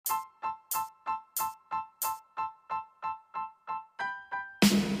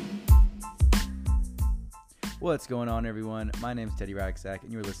What's going on, everyone? My name is Teddy Racksack,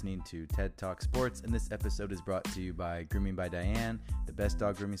 and you're listening to TED Talk Sports, and this episode is brought to you by Grooming by Diane, the best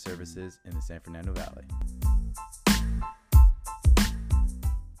dog grooming services in the San Fernando Valley.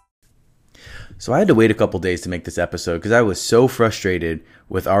 So I had to wait a couple days to make this episode because I was so frustrated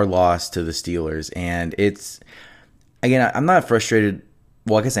with our loss to the Steelers, and I'm not frustrated.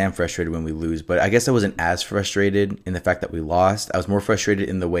 Well, I guess I am frustrated when we lose, but I guess I wasn't as frustrated in the fact that we lost. I was more frustrated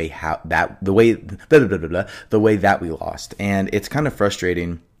in the way that we lost. And it's kind of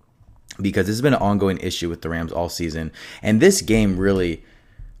frustrating because this has been an ongoing issue with the Rams all season. And this game really,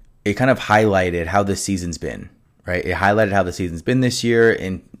 it kind of highlighted how this season's been, right? It highlighted how the season's been this year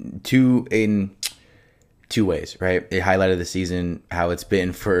in two ways, right? It highlighted the season, how it's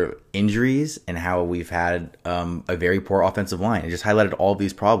been for injuries and how we've had a very poor offensive line. It just highlighted all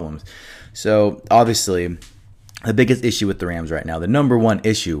these problems. So obviously, the biggest issue with the Rams right now, the number one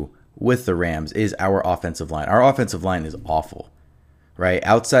issue with the Rams is our offensive line. Our offensive line is awful, right?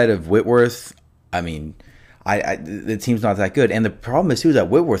 Outside of Whitworth, the team's not that good. And the problem is, too, that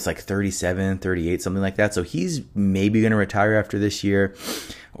Whitworth's like 37, 38, something like that. So he's maybe going to retire after this year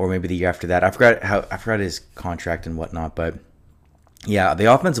or maybe the year after that. I forgot his contract and whatnot. But yeah,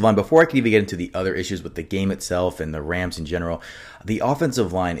 the offensive line, before I could even get into the other issues with the game itself and the Rams in general, the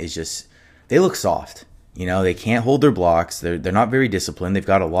offensive line is just, they look soft. You know, they can't hold their blocks. They're not very disciplined. They've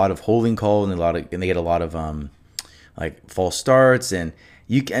got a lot of holding calls and they get a lot of false starts. And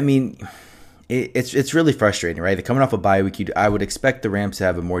it's really frustrating, right? They're coming off a bye week. I would expect the Rams to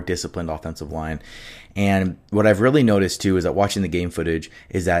have a more disciplined offensive line. And what I've really noticed, too, is that watching the game footage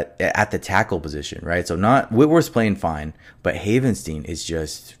is that at the tackle position, right? So not Whitworth's playing fine, but Havenstein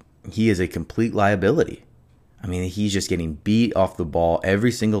he is a complete liability. I mean, he's just getting beat off the ball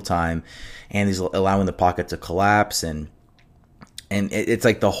every single time, and he's allowing the pocket to collapse. And it's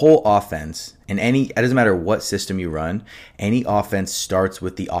like the whole offense, and it doesn't matter what system you run, any offense starts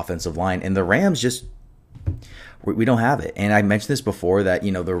with the offensive line. And the Rams we don't have it. And I mentioned this before that,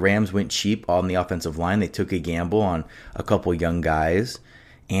 the Rams went cheap on the offensive line. They took a gamble on a couple young guys,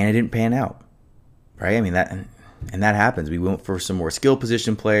 and it didn't pan out, right? I mean, that happens. We went for some more skill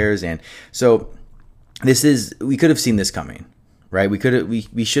position players. And so we could have seen this coming, right?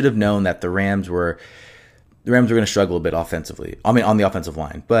 We should have known that the Rams were going to struggle a bit offensively. I mean, on the offensive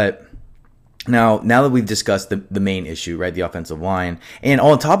line. But now that we've discussed the main issue, right, the offensive line, and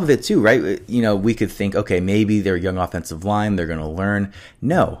on top of it too, right, we could think, okay, maybe they're a young offensive line, they're going to learn.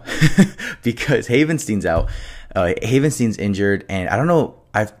 No, because Havenstein's out. Havenstein's injured, and I don't know,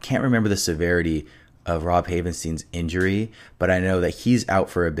 I can't remember the severity of Rob Havenstein's injury, but I know that he's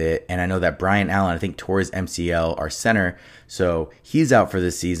out for a bit, and I know that Brian Allen, I think, tore his MCL, our center, so he's out for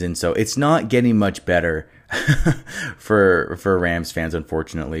this season. So it's not getting much better for Rams fans,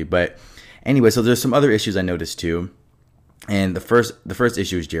 unfortunately. But anyway, so there's some other issues I noticed too, and the first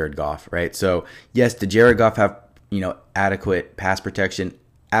issue is Jared Goff, right? So yes, did Jared Goff have adequate pass protection?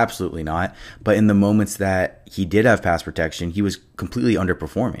 Absolutely not. But in the moments that he did have pass protection, he was completely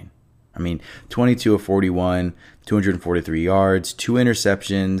underperforming. I mean, 22 of 41, 243 yards, 2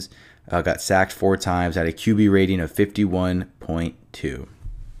 interceptions, got sacked 4 times, had a QB rating of 51.2.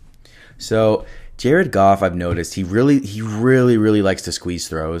 So Jared Goff, I've noticed, he really likes to squeeze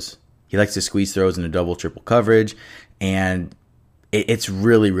throws. He likes to squeeze throws into double, triple coverage, and it's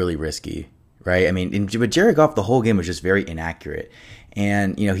really, really risky, right? I mean, but Jared Goff, the whole game was just very inaccurate.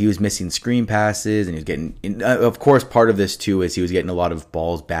 And, he was missing screen passes, and he was getting, of course, part of this too is he was getting a lot of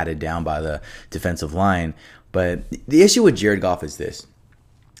balls batted down by the defensive line. But the issue with Jared Goff is this.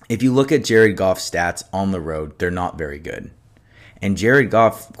 If you look at Jared Goff's stats on the road, they're not very good. And Jared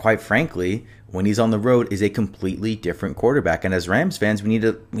Goff, quite frankly, when he's on the road, is a completely different quarterback. And as Rams fans, we need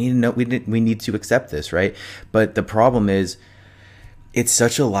to accept this, right? But the problem is, it's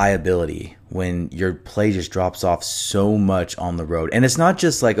such a liability when your play just drops off so much on the road. And it's not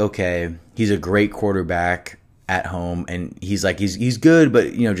just like, okay, he's a great quarterback at home and he's good,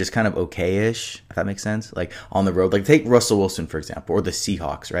 but just kind of okay-ish, if that makes sense. Like on the road, like take Russell Wilson, for example, or the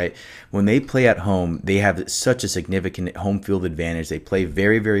Seahawks, right? When they play at home, they have such a significant home field advantage. They play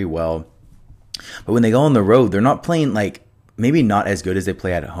very, very well. But when they go on the road, they're not playing maybe not as good as they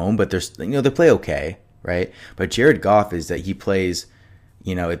play at home, but they play okay, right? But Jared Goff is that he plays,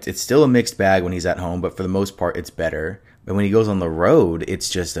 it's still a mixed bag when he's at home, but for the most part, it's better. But when he goes on the road, it's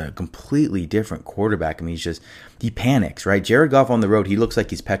just a completely different quarterback. I mean, he panics, right? Jared Goff on the road, he looks like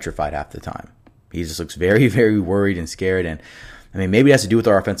he's petrified half the time. He just looks very, very worried and scared. And I mean, maybe it has to do with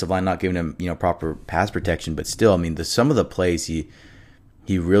our offensive line not giving him, proper pass protection. But still, I mean, some of the plays he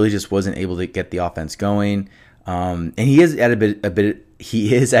really just wasn't able to get the offense going. And he is at a bit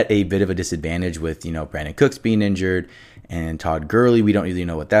he is at a bit of a disadvantage with, Brandon Cooks being injured and Todd Gurley. We don't really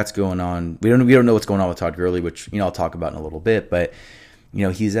know what that's going on. We don't know what's going on with Todd Gurley, which, I'll talk about in a little bit, but he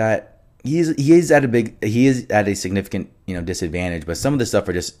is at a significant, disadvantage, but some of the stuff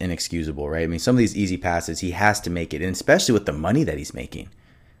are just inexcusable, right? I mean, some of these easy passes, he has to make it, and especially with the money that he's making.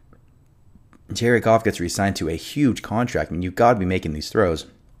 Jared Goff gets re-signed to a huge contract. I mean, you've got to be making these throws.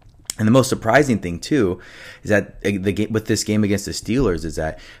 And the most surprising thing too is that with this game against the Steelers is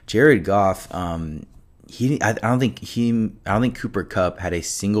that Jared Goff, I don't think Cooper Kupp had a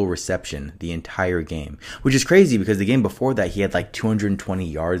single reception the entire game, which is crazy because the game before that he had like 220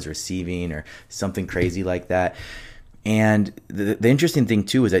 yards receiving or something crazy like that. And the interesting thing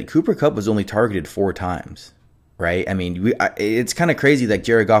too is that Cooper Kupp was only targeted 4 times. Right? I mean, it's kind of crazy that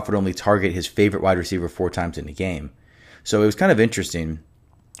Jared Goff would only target his favorite wide receiver 4 times in a game. So it was kind of interesting.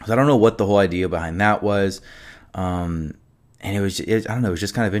 So I don't know what the whole idea behind that was. And I don't know, it was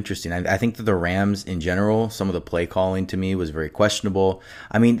just kind of interesting. I think that the Rams in general, some of the play calling to me was very questionable.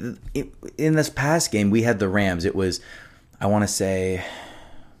 I mean, in this past game, we had the Rams. It was, I want to say,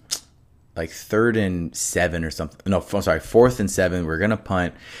 like 3rd and 7 or something. No, I'm sorry, 4th and 7. We're going to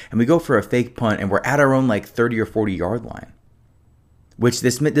punt. And we go for a fake punt, and we're at our own like 30 or 40 yard line. Which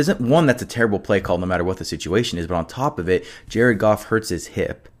this doesn't, one, that's a terrible play call no matter what the situation is. But on top of it, Jared Goff hurts his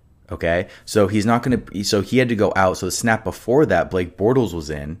hip. Okay? So he's not going to, so he had to go out. So the snap before that, Blake Bortles was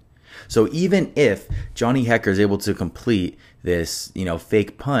in. So even if Johnny Hekker is able to complete this,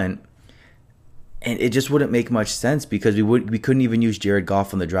 fake punt, and it just wouldn't make much sense because we couldn't even use Jared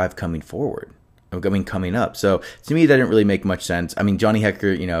Goff on the drive coming forward. Coming up. So to me, that didn't really make much sense. I mean, Johnny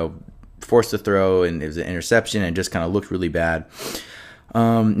Hekker, forced the throw and it was an interception and just kind of looked really bad.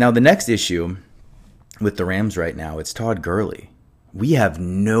 Now the next issue with the Rams right now, it's Todd Gurley. We have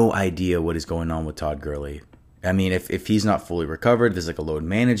no idea what is going on with Todd Gurley. I mean, if he's not fully recovered, there's like a load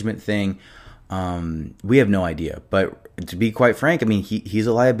management thing. We have no idea. But to be quite frank, I mean, he's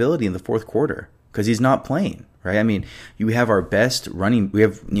a liability in the 4th quarter. Because he's not playing, right? I mean, we have our best running. We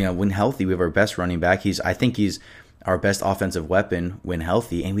have, when healthy, we have our best running back. I think he's our best offensive weapon when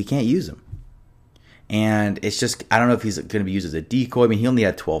healthy, and we can't use him. And it's just, I don't know if he's going to be used as a decoy. I mean, he only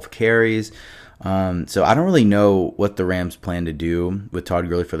had 12 carries. So I don't really know what the Rams plan to do with Todd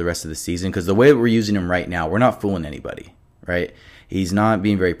Gurley for the rest of the season. Because the way that we're using him right now, we're not fooling anybody, right? He's not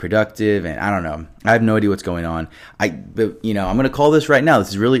being very productive, and I don't know. I have no idea what's going on. But I'm going to call this right now. This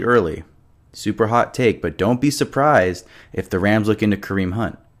is really early. Super hot take, but don't be surprised if the Rams look into Kareem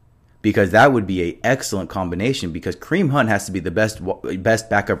Hunt, because that would be an excellent combination, because Kareem Hunt has to be the best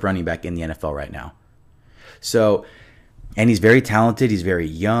backup running back in the NFL right now. So, and he's very talented, he's very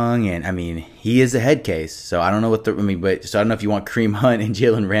young, and I mean, he is a head case. So I don't know so I don't know if you want Kareem Hunt and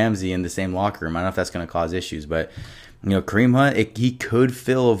Jalen Ramsey in the same locker room. I don't know if that's going to cause issues, but Kareem Hunt, he could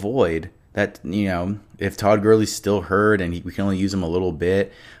fill a void that, if Todd Gurley's still hurt and we can only use him a little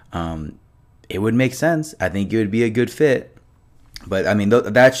bit, it would make sense. I think it would be a good fit. But I mean,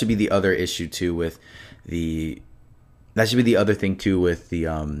 that should be the other issue too with that should be the other thing too with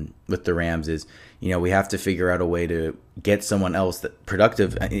the Rams is, we have to figure out a way to get someone else that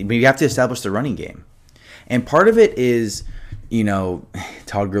productive. I mean, we have to establish the running game. And part of it is,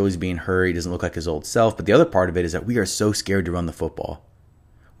 Todd Gurley's being hurt. He doesn't look like his old self. But the other part of it is that we are so scared to run the football.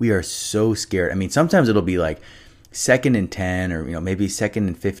 We are so scared. I mean, sometimes it'll be like 2nd and 10 or maybe 2nd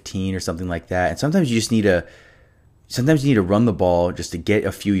and 15 or something like that, and sometimes you need to run the ball just to get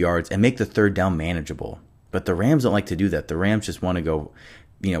a few yards and make the 3rd down manageable. But the Rams don't like to do that. The Rams just want to go,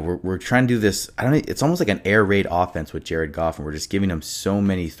 we're trying to do this. I don't know, it's almost like an air raid offense with Jared Goff, and we're just giving him so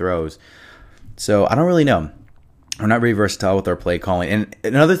many throws. So I don't really know. We're not very versatile with our play calling. And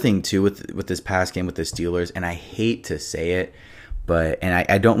another thing too with this past game with the Steelers, and I hate to say it, and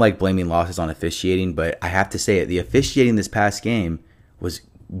I don't like blaming losses on officiating, but I have to say it. The officiating this past game was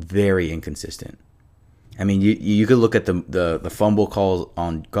very inconsistent. I mean, you could look at the fumble calls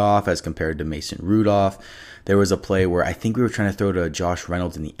on Goff as compared to Mason Rudolph. There was a play where I think we were trying to throw to Josh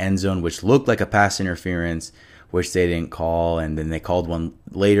Reynolds in the end zone, which looked like a pass interference, which they didn't call, and then they called one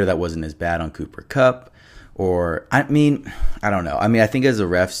later that wasn't as bad on Cooper Kupp. Or, I mean, I don't know. I mean, I think as the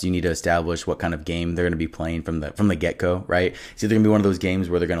refs, you need to establish what kind of game they're going to be playing from the get-go, right? It's either going to be one of those games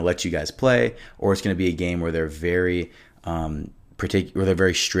where they're going to let you guys play, or it's going to be a game where they're very they're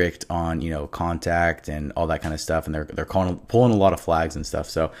very strict on, contact and all that kind of stuff, and they're pulling a lot of flags and stuff.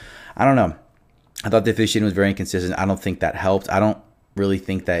 So, I don't know. I thought the officiating was very inconsistent. I don't think that helped. I don't really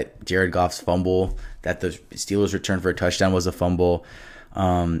think that Jared Goff's fumble, that the Steelers returned for a touchdown, was a fumble.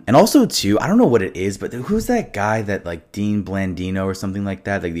 And also too, I don't know what it is, but who's that guy that like Dean Blandino or something like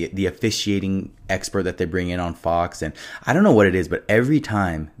that, like the officiating expert that they bring in on Fox, and I don't know what it is, but every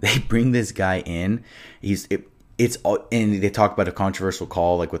time they bring this guy in, it's all, and they talk about a controversial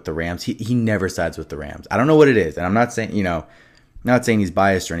call like with the Rams. He never sides with the Rams. I don't know what it is, and I'm not saying not saying he's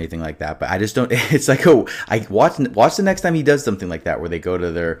biased or anything like that, but I just don't. It's like I watch the next time he does something like that where they go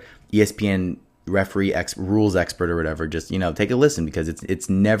to their ESPN referee rules expert or whatever, just take a listen, because it's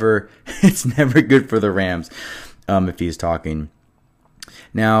never it's never good for the Rams if he's talking.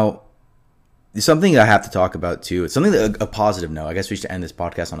 Now, something I have to talk about too, it's something that a positive note. I guess we should end this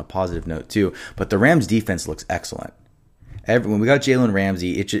podcast on a positive note too, but the Rams defense looks excellent. When we got Jalen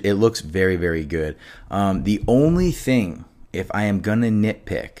Ramsey, it looks very, very good. The only thing, if I am gonna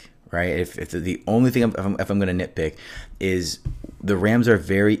nitpick, right? If the only thing if I'm gonna nitpick is the Rams are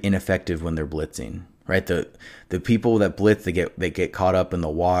very ineffective when they're blitzing, right? The people that blitz, they get caught up in the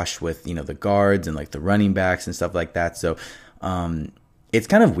wash with the guards and like the running backs and stuff like that. So it's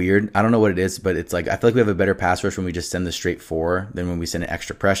kind of weird. I don't know what it is, but it's like I feel like we have a better pass rush when we just send the straight 4 than when we send an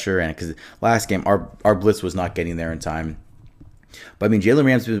extra pressure. And because last game our blitz was not getting there in time. But I mean, Jalen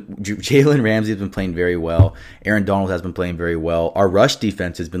Ramsey has been playing very well. Aaron Donald has been playing very well. Our rush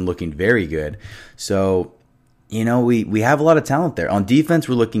defense has been looking very good. So, we have a lot of talent there. On defense,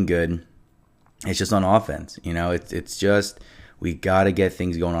 we're looking good. It's just on offense. It's just we got to get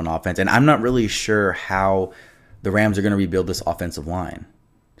things going on offense. And I'm not really sure how the Rams are going to rebuild this offensive line.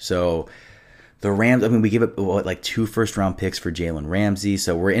 So the Rams, we give up like 2 first-round picks for Jalen Ramsey.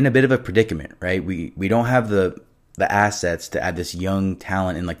 So we're in a bit of a predicament, right? We don't have the assets to add this young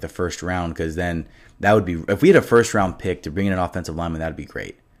talent in like the first round, because then that would be, if we had a first round pick to bring in an offensive lineman, that'd be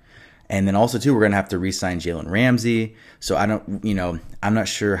great. And then also too, we're gonna have to re-sign Jalen Ramsey. So I'm not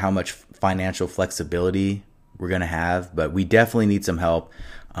sure how much financial flexibility we're gonna have, but we definitely need some help.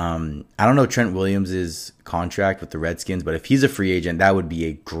 I don't know Trent Williams' contract with the Redskins, but if he's a free agent, that would be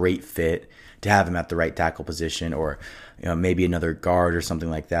a great fit to have him at the right tackle position, or maybe another guard or something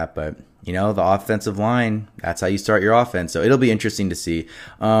like that. But the offensive line, that's how you start your offense. So it'll be interesting to see.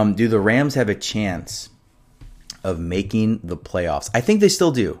 Do the Rams have a chance of making the playoffs? I think they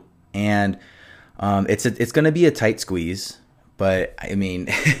still do. And it's going to be a tight squeeze. But, I mean,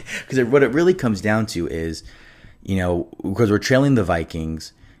 because what it really comes down to is, because we're trailing the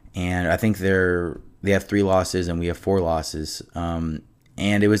Vikings, and I think they have 3 losses and we have 4 losses. And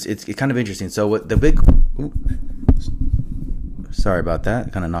it's kind of interesting. So what the big... Ooh, sorry about that. I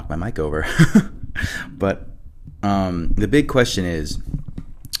kind of knocked my mic over. But the big question is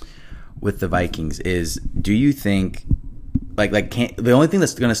with the Vikings is, do you think the only thing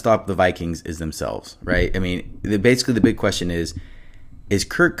that's going to stop the Vikings is themselves, right? I mean, basically the big question is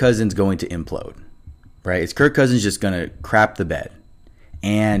Kirk Cousins going to implode, right? Is Kirk Cousins just going to crap the bed?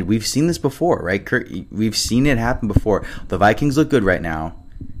 And we've seen this before, right? We've seen it happen before. The Vikings look good right now.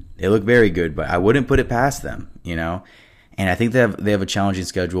 They look very good, but I wouldn't put it past them, And I think they have a challenging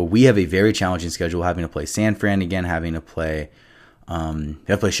schedule. We have a very challenging schedule, having to play San Fran again, having to play we have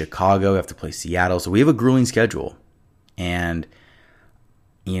to play Chicago, we have to play Seattle. So we have a grueling schedule. And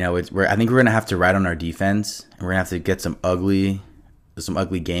I think we're going to have to ride on our defense, and we're going to have to get some ugly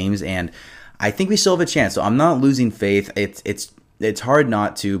games, and I think we still have a chance. So I'm not losing faith. It's hard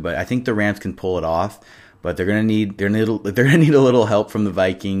not to, but I think the Rams can pull it off. But they're gonna need a little help from the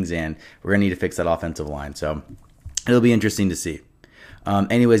Vikings, and we're gonna need to fix that offensive line. So it'll be interesting to see.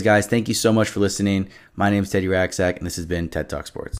 Anyways, guys, thank you so much for listening. My name is Teddy Racksack, and this has been TED Talk Sports.